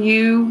that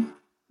when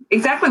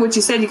exactly what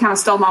you said, you kind of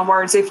stole my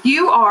words. If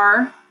you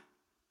are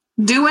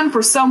doing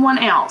for someone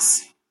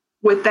else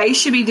what they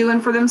should be doing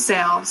for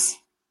themselves,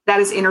 that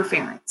is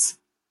interference.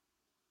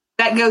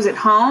 That goes at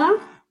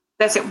home.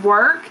 That's at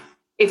work.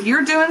 If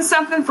you're doing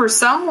something for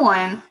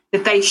someone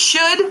that they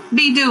should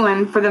be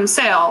doing for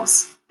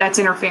themselves, that's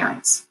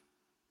interference.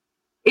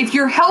 If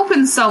you're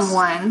helping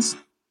someone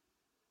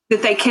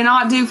that they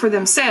cannot do for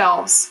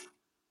themselves,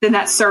 then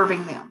that's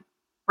serving them,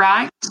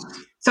 right?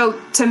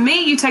 So to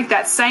me, you take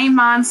that same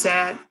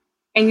mindset,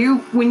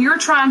 and when you're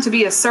trying to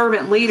be a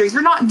servant leader,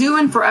 you're not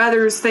doing for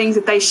others things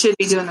that they should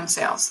be doing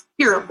themselves.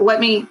 Here, let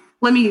me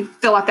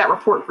fill out that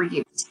report for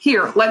you.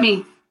 Here, let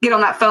me get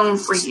on that phone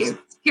for you.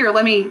 Here,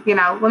 let me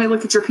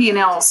look at your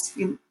P&Ls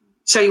and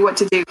show you what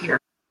to do here.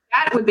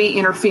 That would be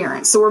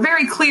interference. So we're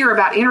very clear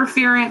about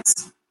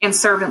interference and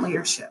servant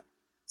leadership.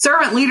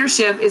 Servant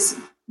leadership is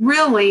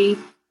really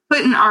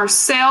putting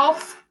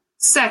ourselves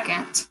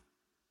second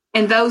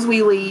and those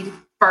we lead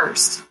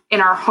first,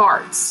 in our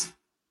hearts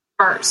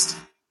first.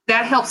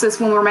 That helps us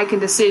when we're making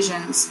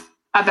decisions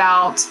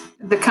about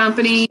the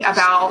company,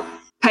 about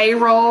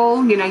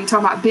payroll. You talk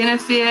about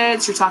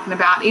benefits. You're talking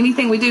about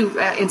anything we do,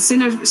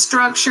 incentive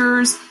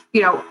structures.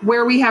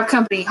 Where we have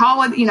company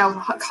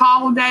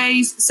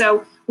holidays.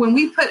 So when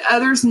we put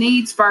others'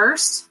 needs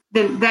first,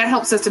 then that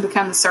helps us to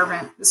become the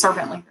servant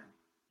leader.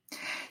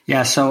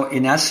 Yeah. So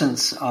in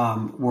essence,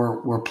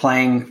 we're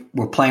playing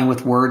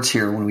with words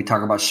here when we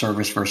talk about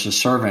service versus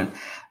servant,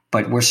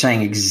 but we're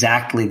saying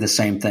exactly the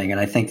same thing. And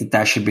I think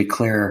that should be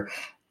clear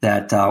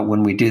that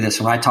when we do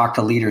this, when I talk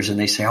to leaders and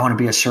they say, I want to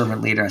be a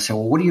servant leader, I say,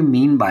 well, what do you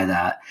mean by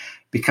that?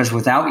 Because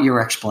without your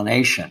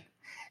explanation,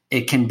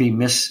 it can be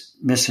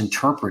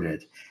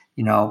misinterpreted.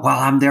 Well,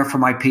 I'm there for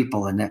my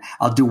people and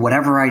I'll do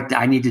whatever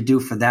I need to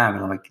do for them.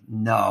 And I'm like,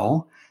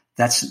 no,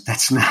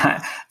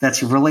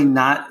 that's really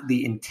not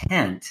the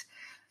intent.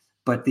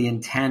 But the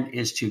intent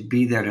is to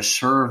be there to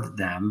serve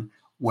them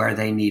where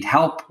they need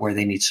help, where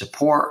they need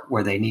support,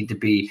 where they need to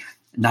be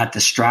not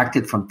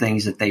distracted from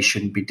things that they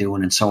shouldn't be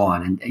doing, and so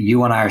on. And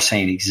you and I are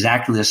saying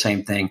exactly the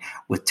same thing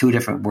with two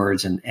different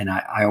words. And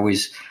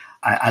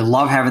I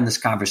love having this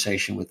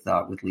conversation with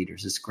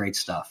leaders. It's great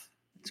stuff.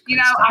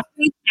 I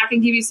think I can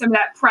give you some of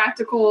that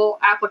practical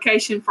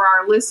application for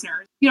our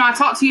listeners. I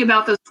talked to you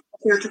about those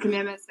character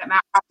commitments that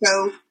Matt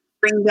Rocco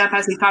brings up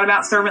as he thought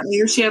about servant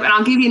leadership. And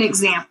I'll give you an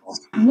example.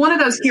 One of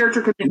those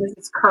character commitments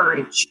is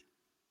courage.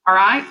 All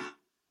right.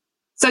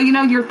 So,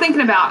 you're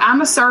thinking about,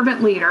 I'm a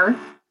servant leader,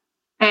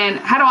 and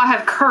how do I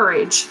have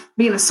courage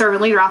being a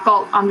servant leader? I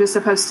thought I'm just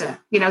supposed to,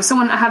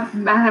 I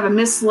have a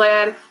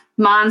misled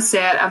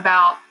mindset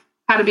about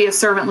how to be a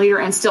servant leader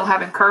and still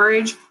having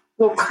courage.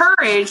 Well,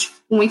 courage,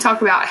 when we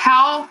talk about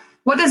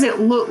what does it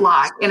look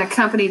like in a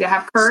company to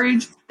have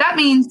courage? That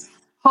means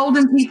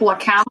holding people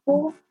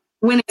accountable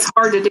when it's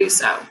hard to do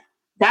so.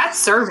 That's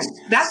serving.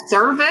 That's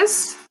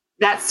service.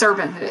 That's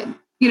servanthood.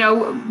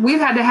 We've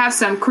had to have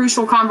some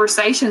crucial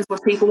conversations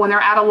with people when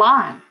they're out of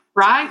line,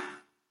 right?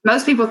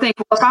 Most people think,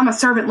 well, if I'm a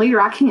servant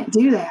leader, I can't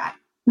do that.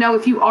 No,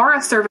 if you are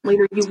a servant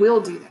leader, you will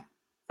do that.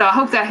 So I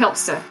hope that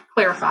helps to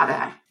clarify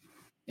that.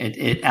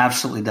 It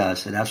absolutely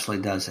does. It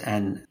absolutely does.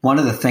 And one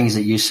of the things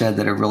that you said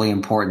that are really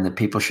important that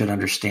people should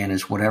understand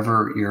is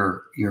whatever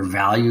your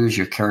values,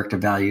 your character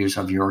values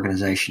of your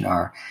organization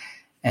are,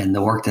 and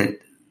the work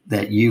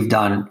that you've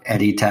done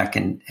at Etech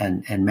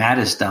and Matt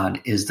has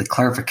done is the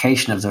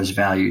clarification of those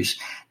values,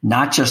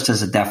 not just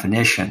as a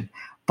definition,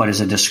 but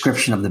as a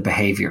description of the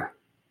behavior,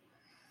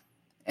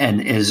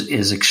 and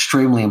is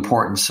extremely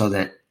important so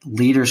that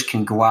leaders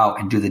can go out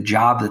and do the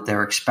job that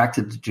they're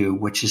expected to do,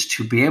 which is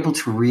to be able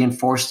to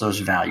reinforce those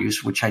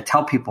values, which I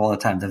tell people all the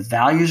time. The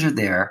values are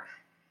there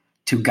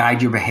to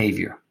guide your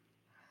behavior.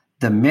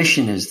 The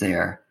mission is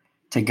there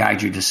to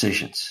guide your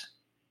decisions.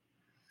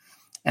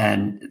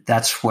 And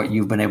that's what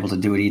you've been able to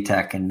do at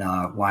Etech, and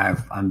why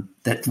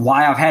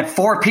I've had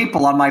 4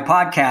 people on my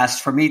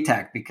podcast from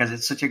Etech, because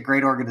it's such a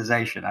great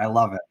organization. I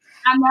love it.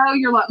 I know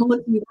you're like,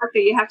 Melissa, your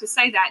birthday, you have to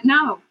say that.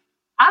 No,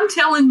 I'm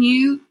telling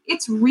you,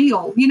 it's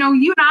real. You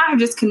and I have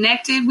just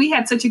connected. We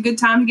had such a good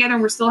time together,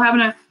 and we're still having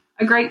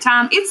a great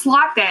time. It's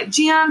like that.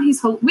 Jim,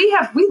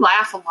 we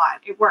laugh a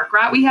lot at work,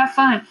 right? We have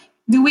fun.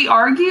 Do we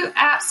argue?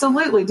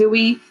 Absolutely. Do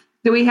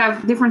we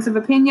have difference of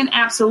opinion?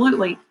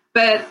 Absolutely.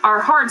 But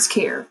our hearts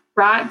care,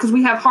 right? Because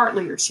we have heart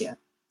leadership.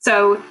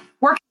 So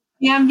working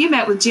with Jim, you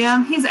met with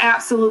Jim. He's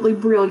absolutely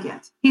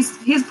brilliant.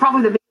 He's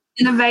probably the biggest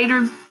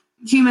innovative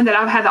human that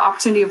I've had the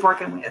opportunity of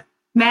working with.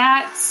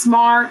 Matt,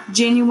 smart,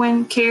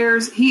 genuine,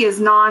 cares. He is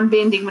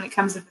non-bending when it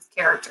comes to his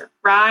character,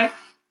 right?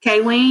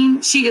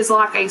 Kayleen, she is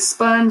like a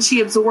sponge.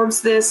 She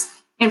absorbs this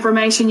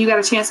information. You got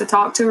a chance to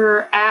talk to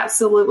her.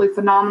 Absolutely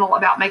phenomenal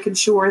about making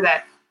sure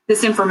that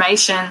this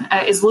information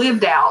is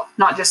lived out,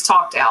 not just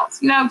talked out.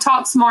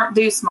 Talk smart,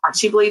 do smart.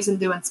 She believes in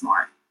doing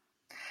smart.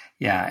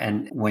 Yeah,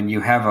 and when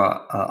you have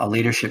a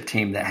leadership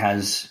team that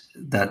has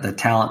the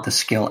talent, the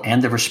skill,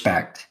 and the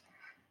respect,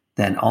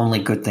 then only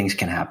good things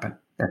can happen.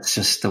 That's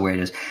just the way it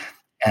is.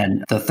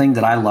 And the thing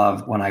that I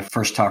love when I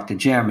first talked to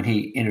Jim and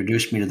he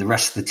introduced me to the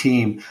rest of the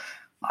team,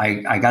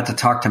 I got to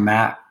talk to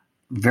Matt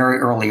very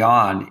early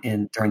on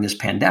during this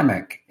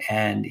pandemic.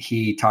 And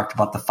he talked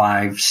about the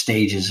 5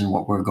 stages and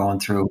what we're going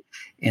through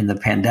in the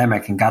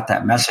pandemic and got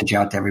that message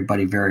out to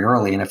everybody very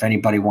early. And if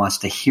anybody wants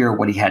to hear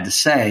what he had to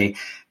say,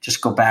 just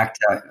go back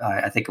to,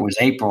 I think it was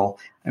April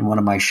in one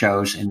of my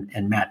shows.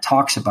 And Matt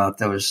talks about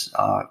those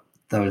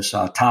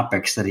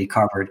topics that he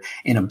covered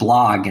in a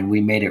blog, and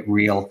we made it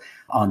real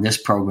on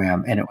this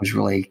program. And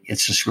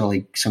it's just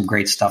really some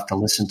great stuff to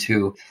listen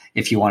to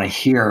if you want to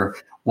hear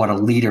what a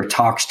leader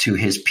talks to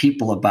his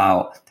people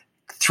about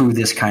through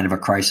this kind of a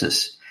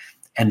crisis,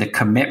 and the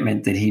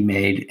commitment that he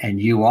made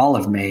and you all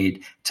have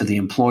made to the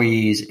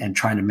employees and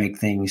trying to make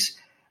things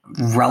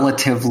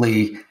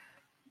relatively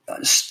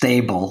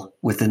stable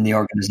within the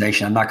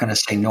organization. I'm not going to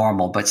say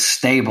normal, but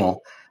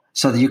stable,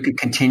 so that you could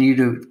continue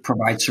to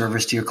provide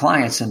service to your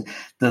clients. And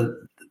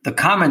the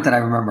comment that I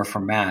remember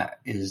from Matt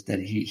is that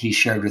he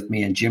shared with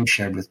me and Jim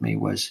shared with me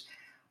was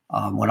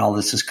when all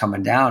this is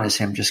coming down is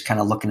him just kind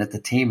of looking at the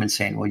team and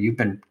saying, well, you've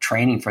been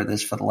training for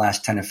this for the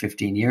last 10 or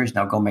 15 years.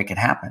 Now go make it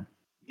happen.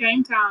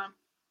 Game time.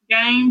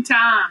 Game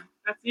time.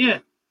 That's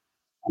it.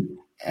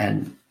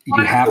 And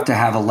you have to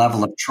have a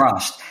level of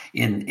trust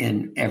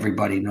in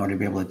everybody in order to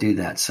be able to do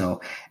that.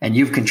 So, and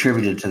you've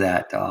contributed to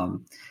that,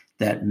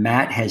 that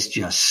Matt has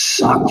just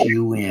sucked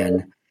you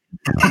in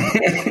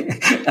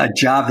a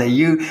job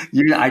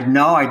that I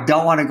know I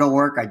don't want to go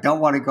work. I don't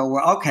want to go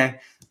work. Okay.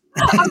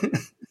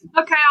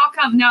 Okay, I'll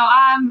come. No,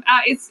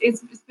 it's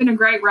been a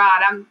great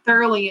ride. I'm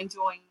thoroughly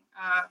enjoying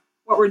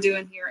what we're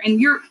doing here.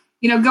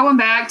 And going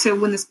back to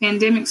when this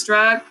pandemic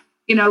struck,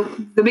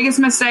 the biggest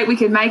mistake we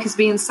could make is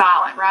being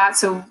silent, right?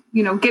 So,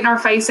 getting our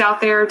face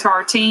out there to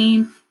our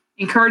team,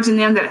 encouraging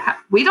them that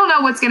we don't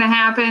know what's going to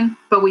happen,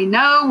 but we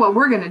know what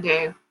we're going to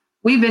do.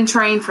 We've been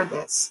trained for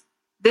this.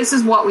 This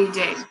is what we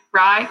do,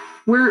 right?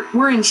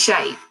 We're in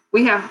shape.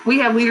 We have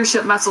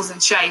leadership muscles in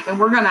shape, and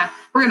we're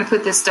gonna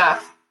put this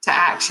stuff to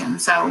action.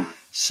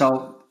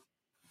 So,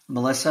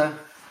 Melissa,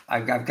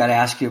 I've got to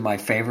ask you my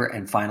favorite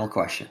and final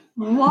question.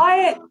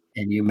 What?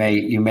 And you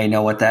may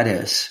know what that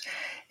is.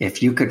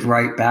 If you could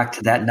write back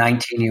to that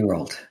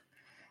 19-year-old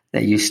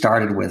that you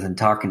started with and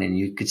talking, and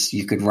you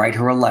could write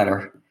her a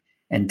letter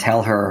and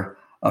tell her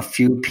a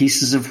few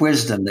pieces of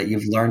wisdom that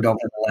you've learned over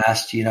the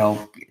last,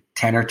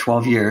 10 or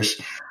 12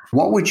 years,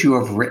 what would you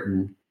have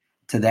written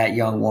to that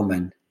young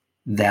woman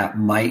that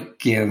might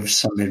give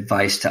some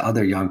advice to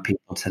other young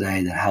people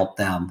today that help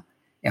them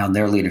on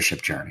their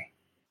leadership journey?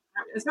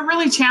 It's a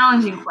really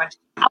challenging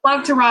question. I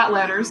love to write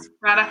letters,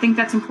 right? I think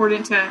that's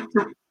important to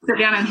sit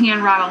down and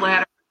handwrite a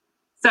letter.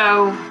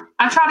 So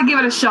I try to give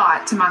it a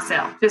shot to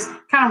myself, just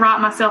kind of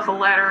write myself a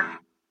letter.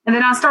 And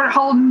then I started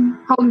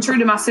holding true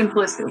to my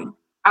simplicity.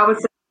 I would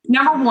say,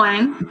 number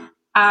one,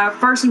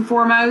 first and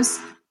foremost,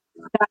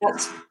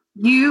 that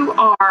you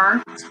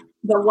are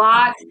the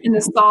light and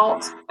the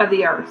salt of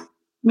the earth.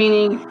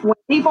 Meaning when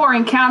people are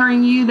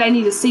encountering you, they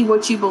need to see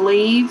what you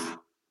believe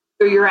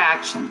through your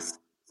actions.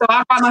 So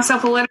I write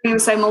myself a letter and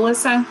would say,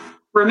 Melissa,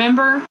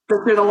 remember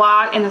that you're the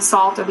light and the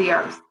salt of the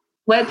earth.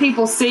 Let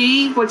people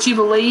see what you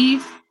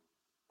believe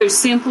through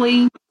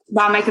simply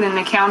by making an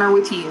encounter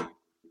with you.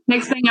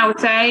 Next thing I would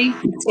say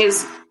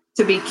is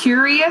to be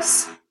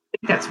curious. I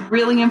think that's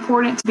really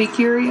important, to be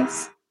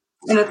curious.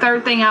 And the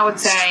third thing I would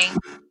say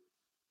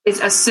is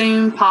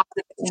assume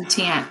positive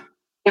intent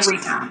every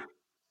time.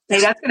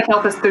 Okay, that's going to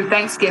help us through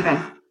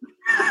Thanksgiving,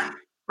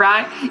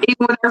 right?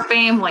 Even with our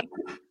family.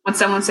 When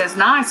someone says,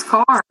 nice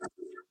car,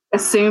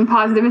 assume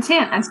positive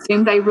intent.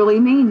 Assume they really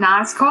mean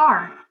nice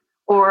car.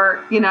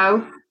 Or,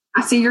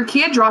 I see your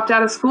kid dropped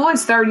out of school,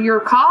 his third year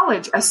of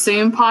college.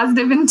 Assume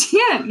positive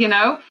intent,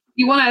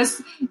 You want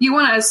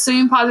to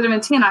assume positive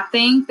intent. I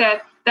think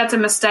that's a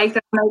mistake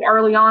that I made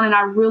early on, and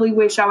I really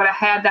wish I would have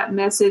had that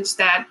message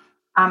that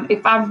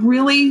if I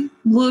really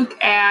look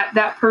at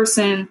that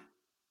person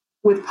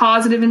with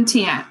positive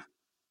intent,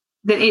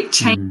 that it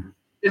changes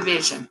the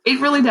vision.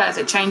 It really does.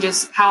 It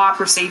changes how I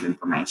perceive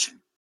information.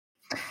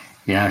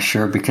 Yeah,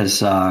 sure.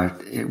 Because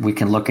we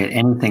can look at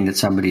anything that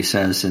somebody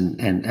says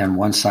and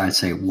one side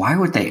say, why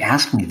would they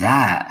ask me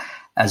that?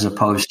 As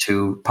opposed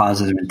to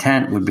positive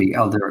intent would be,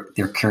 oh,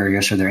 they're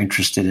curious or they're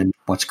interested in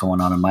what's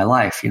going on in my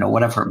life,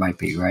 whatever it might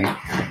be. Right.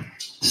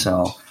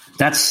 So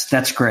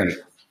that's great.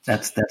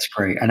 That's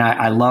great. And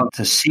I love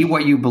to see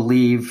what you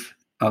believe.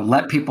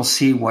 Let people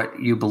see what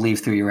you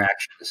believe through your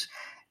actions.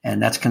 And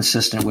that's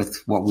consistent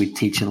with what we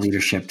teach in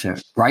leadership,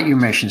 to write your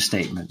mission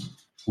statement,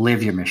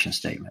 live your mission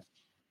statement.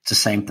 It's the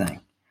same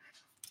thing.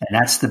 And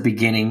that's the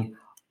beginning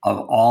of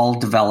all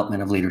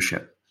development of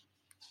leadership,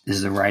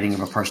 is the writing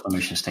of a personal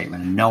mission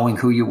statement and knowing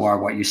who you are,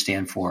 what you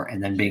stand for,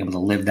 and then being able to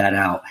live that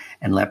out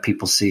and let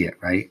people see it,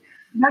 right?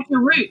 That's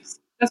your roots.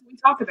 That's what we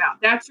talk about.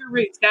 That's your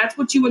roots. That's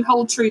what you would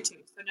hold true to.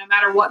 So no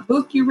matter what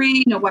book you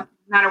read, no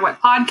matter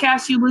what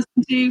podcast you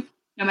listen to,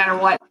 no matter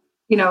what,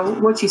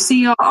 what you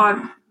see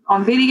on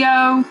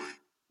video,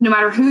 no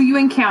matter who you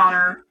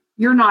encounter,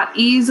 you're not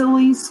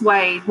easily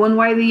swayed one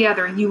way or the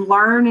other. You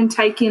learn and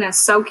take in and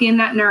soak in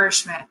that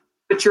nourishment,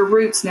 but your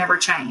roots never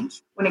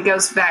change when it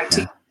goes back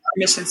to your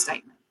mission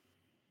statement.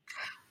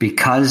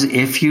 Because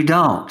if you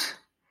don't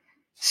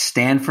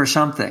stand for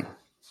something,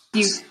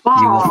 you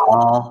will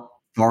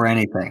fall for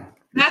anything.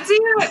 That's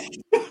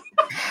it.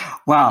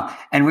 Wow.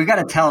 And you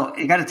got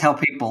to tell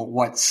people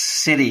what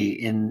city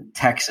in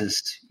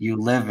Texas you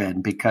live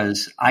in,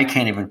 because I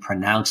can't even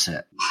pronounce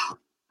it.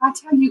 I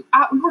tell you,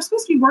 we're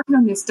supposed to be working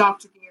on this,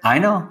 Dr. Gary. I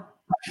know.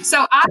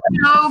 So I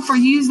know for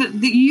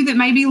you that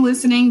may be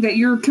listening that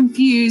you're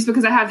confused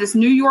because I have this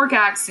New York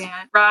accent,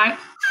 right?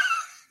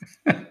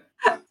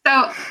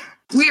 So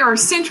we are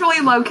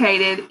centrally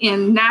located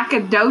in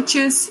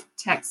Nacogdoches,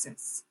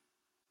 Texas.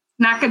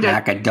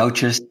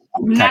 Nacogdoches,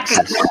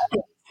 Texas.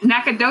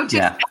 Nacogdoches,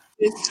 yeah.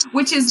 Texas,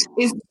 which is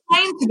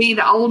claimed to be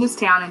the oldest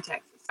town in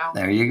Texas. So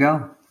there you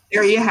go.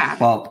 There you have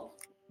it. Well,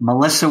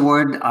 Melissa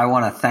Wood, I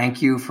want to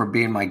thank you for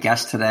being my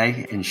guest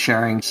today and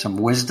sharing some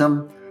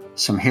wisdom,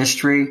 some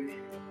history,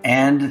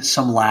 and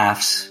some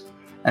laughs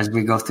as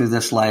we go through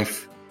this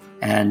life,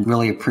 and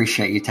really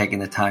appreciate you taking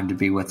the time to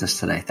be with us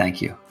today.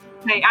 Thank you.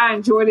 Hey, I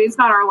enjoyed it. It's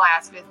not our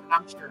last visit,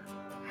 I'm sure.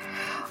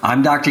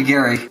 I'm Dr.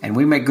 Gary, and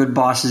we make good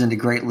bosses into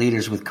great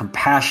leaders with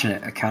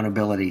compassionate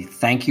accountability.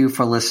 Thank you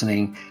for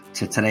listening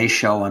to today's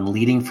show on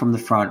Leading from the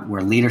Front,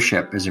 where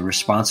leadership is a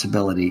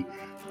responsibility,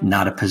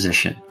 not a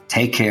position.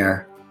 Take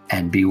care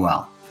and be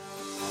well.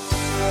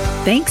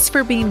 Thanks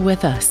for being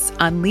with us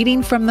on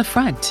Leading from the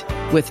Front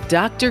with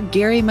Dr.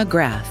 Gary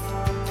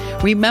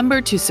McGrath.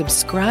 Remember to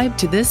subscribe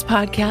to this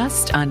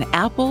podcast on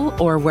Apple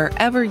or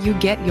wherever you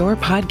get your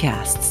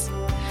podcasts.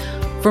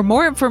 For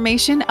more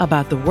information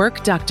about the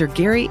work Dr.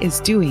 Gary is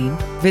doing,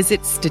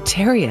 visit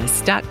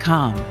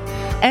statarius.com,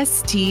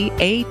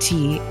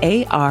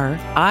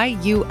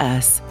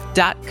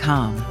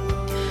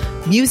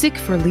 statarius.com. Music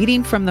for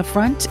Leading from the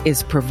Front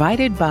is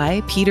provided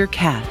by Peter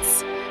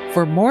Katz.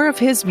 For more of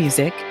his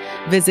music,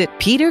 visit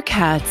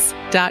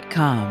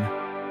peterkatz.com.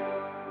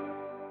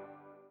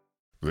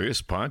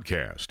 This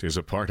podcast is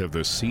a part of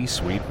the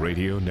C-Suite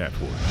Radio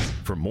Network.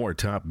 For more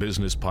top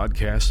business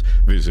podcasts,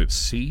 visit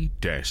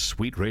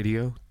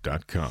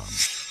c-suiteradio.com.